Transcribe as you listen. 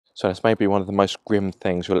So this may be one of the most grim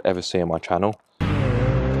things you'll ever see on my channel.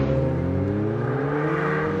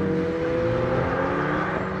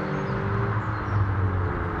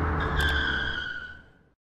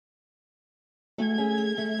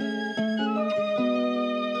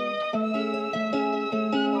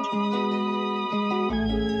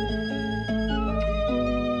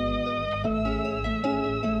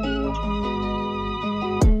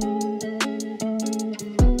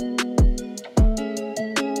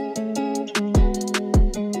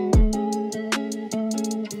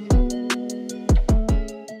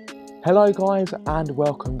 Hello guys and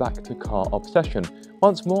welcome back to Car Obsession.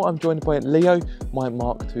 Once more I'm joined by Leo, my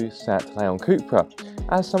Mk2 SEAT Leon Cupra.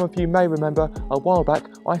 As some of you may remember, a while back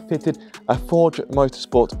I fitted a Forge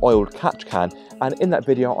Motorsport oiled catch can, and in that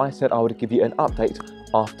video I said I would give you an update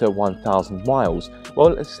after 1,000 miles.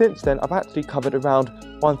 Well, since then I've actually covered around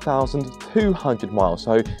 1,200 miles,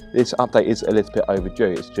 so this update is a little bit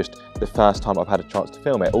overdue. It's just the first time I've had a chance to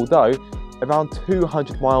film it, although around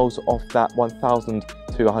 200 miles of that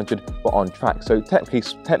 1,200 were on track. So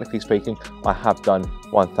technically speaking, I have done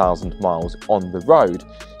 1,000 miles on the road.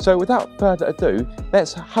 So without further ado,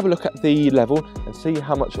 let's have a look at the level and see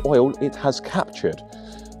how much oil it has captured.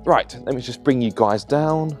 Right, let me just bring you guys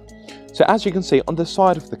down. So as you can see on the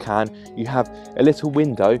side of the can, you have a little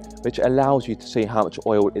window which allows you to see how much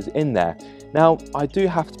oil is in there. Now, I do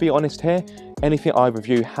have to be honest here. Anything I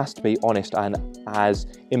review has to be honest and as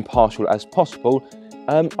impartial as possible.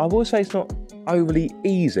 I will say it's not overly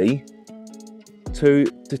easy to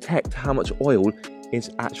detect how much oil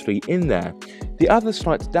is actually in there. The other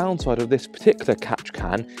slight downside of this particular catch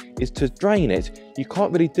can is to drain it. You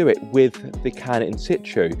can't really do it with the can in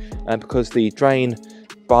situ because the drain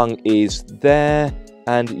bung is there,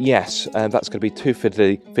 and yes, that's going to be too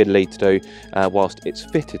fiddly to do whilst it's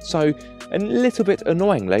fitted. So a little bit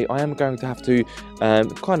annoyingly, I am going to have to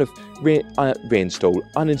kind of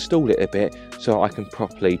uninstall it a bit so I can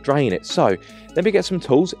properly drain it. So let me get some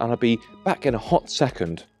tools and I'll be back in a hot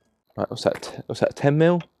second. Right, what's that, 10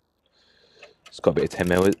 mil? It's got to be a 10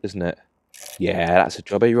 mil, isn't it? Yeah, that's a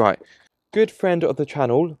jobby, right. Good friend of the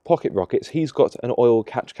channel, Pocket Rockets, he's got an oil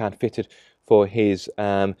catch can fitted for his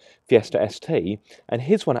Fiesta ST, and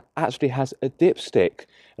his one actually has a dipstick,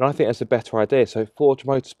 and I think that's a better idea. So Forge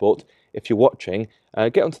Motorsport, if you're watching,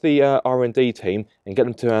 get onto the R&D team and get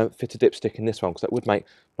them to fit a dipstick in this one, because that would make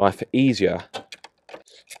life easier.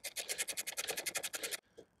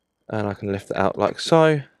 And I can lift it out like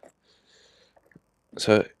so.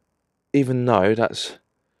 So even though that's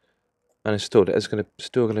uninstalled, it's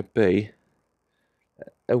still going to be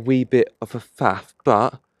a wee bit of a faff,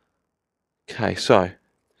 but okay, so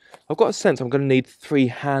I've got a sense I'm going to need 3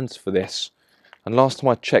 hands for this, and last time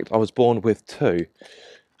I checked I was born with 2,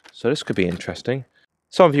 so this could be interesting.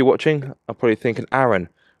 Some of you watching are probably thinking, Aaron,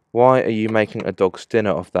 why are you making a dog's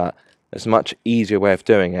dinner of that? There's a much easier way of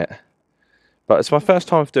doing it. But it's my first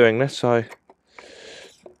time of doing this, so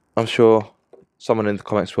I'm sure someone in the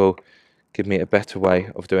comments will give me a better way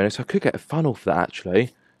of doing it. So I could get a funnel for that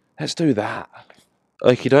actually. Let's do that.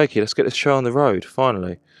 Okie dokie, let's get this show on the road,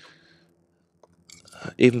 finally.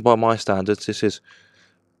 Even by my standards, this is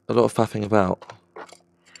a lot of faffing about.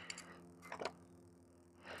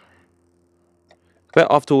 But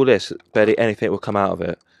after all this, barely anything will come out of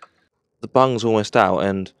it. The bung's almost out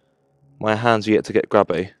and my hands are yet to get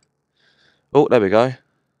grubby. Oh, there we go.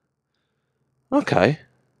 Okay.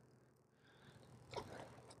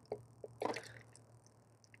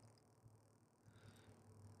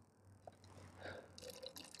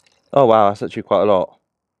 Oh wow, that's actually quite a lot.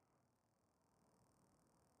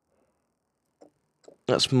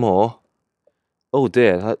 That's more. Oh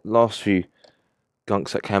dear, that last few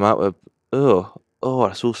gunks that came out were... Oh,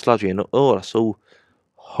 that's all sludgy and oh, that's all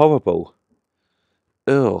horrible.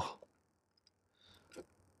 Oh.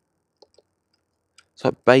 It's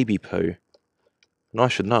like baby poo. And I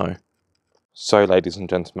should know. So, ladies and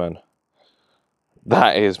gentlemen,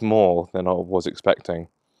 that is more than I was expecting.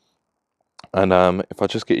 And if I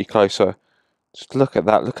just get you closer, just look at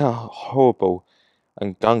that. Look how horrible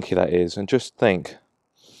and gunky that is. And just think,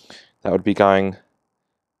 that would be going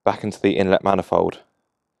back into the inlet manifold.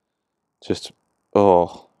 Just,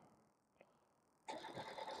 oh.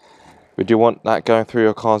 Would you want that going through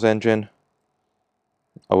your car's engine?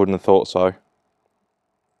 I wouldn't have thought so.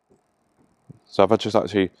 So if I just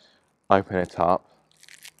actually open it up.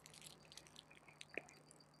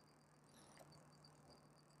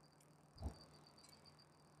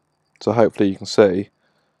 So hopefully you can see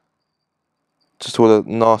just all the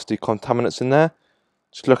nasty contaminants in there.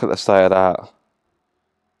 Just look at the state of that.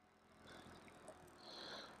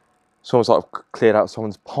 It's almost like I've cleared out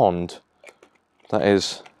someone's pond. That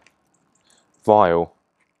is vial.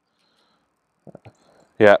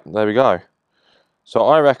 Yeah, there we go. So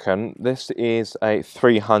I reckon this is a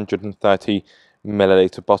 330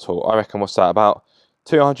 milliliter bottle. I reckon, what's that, about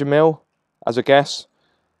 200 ml as a guess?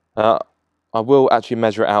 I will actually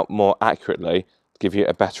measure it out more accurately to give you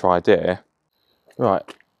a better idea. Right,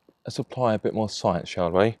 let's apply a bit more science,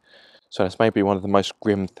 shall we? So this may be one of the most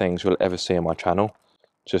grim things you'll ever see on my channel.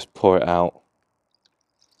 Just pour it out.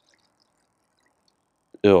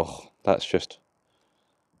 Ugh, that's just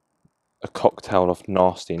a cocktail of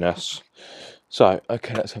nastiness. So,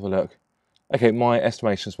 okay, let's have a look. Okay, my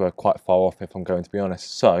estimations were quite far off, if I'm going to be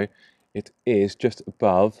honest. So it is just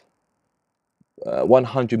above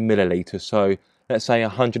 100 milliliters. So let's say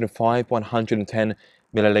 105, 110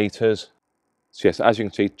 milliliters. So yes, as you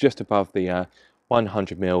can see, just above the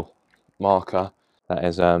 100 ml marker. That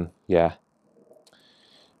is, yeah,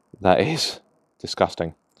 that is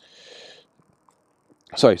disgusting.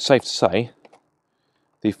 So safe to say,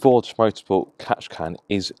 the Forged Motorsport catch can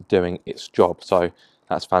is doing its job. So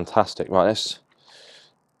that's fantastic. Right, let's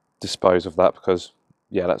dispose of that because,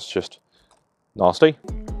 yeah, that's just nasty.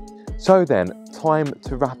 So then, time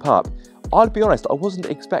to wrap up. I'll be honest, I wasn't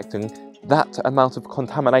expecting that amount of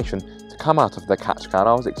contamination to come out of the catch can.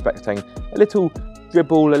 I was expecting a little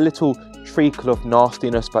dribble, a little treacle of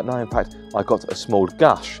nastiness, but no, in fact, I got a small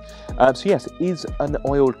gush. So yes, is an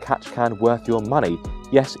oiled catch can worth your money?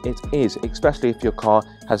 Yes, it is, especially if your car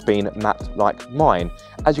has been mapped like mine.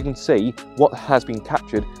 As you can see, what has been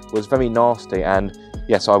captured was very nasty, and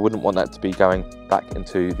yes, I wouldn't want that to be going back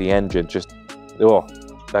into the engine. Just, oh,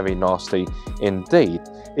 very nasty indeed.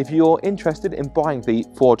 If you're interested in buying the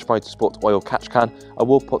Forged Motorsport oil catch can, I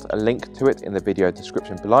will put a link to it in the video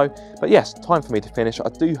description below. But yes, time for me to finish. I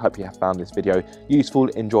do hope you have found this video useful,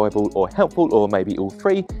 enjoyable, or helpful, or maybe all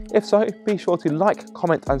three. If so, be sure to like,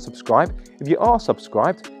 comment, and subscribe. If you are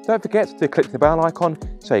subscribed, don't forget to click the bell icon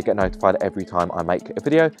so you get notified every time I make a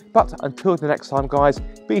video. But until the next time, guys,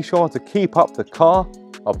 be sure to keep up the car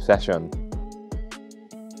obsession.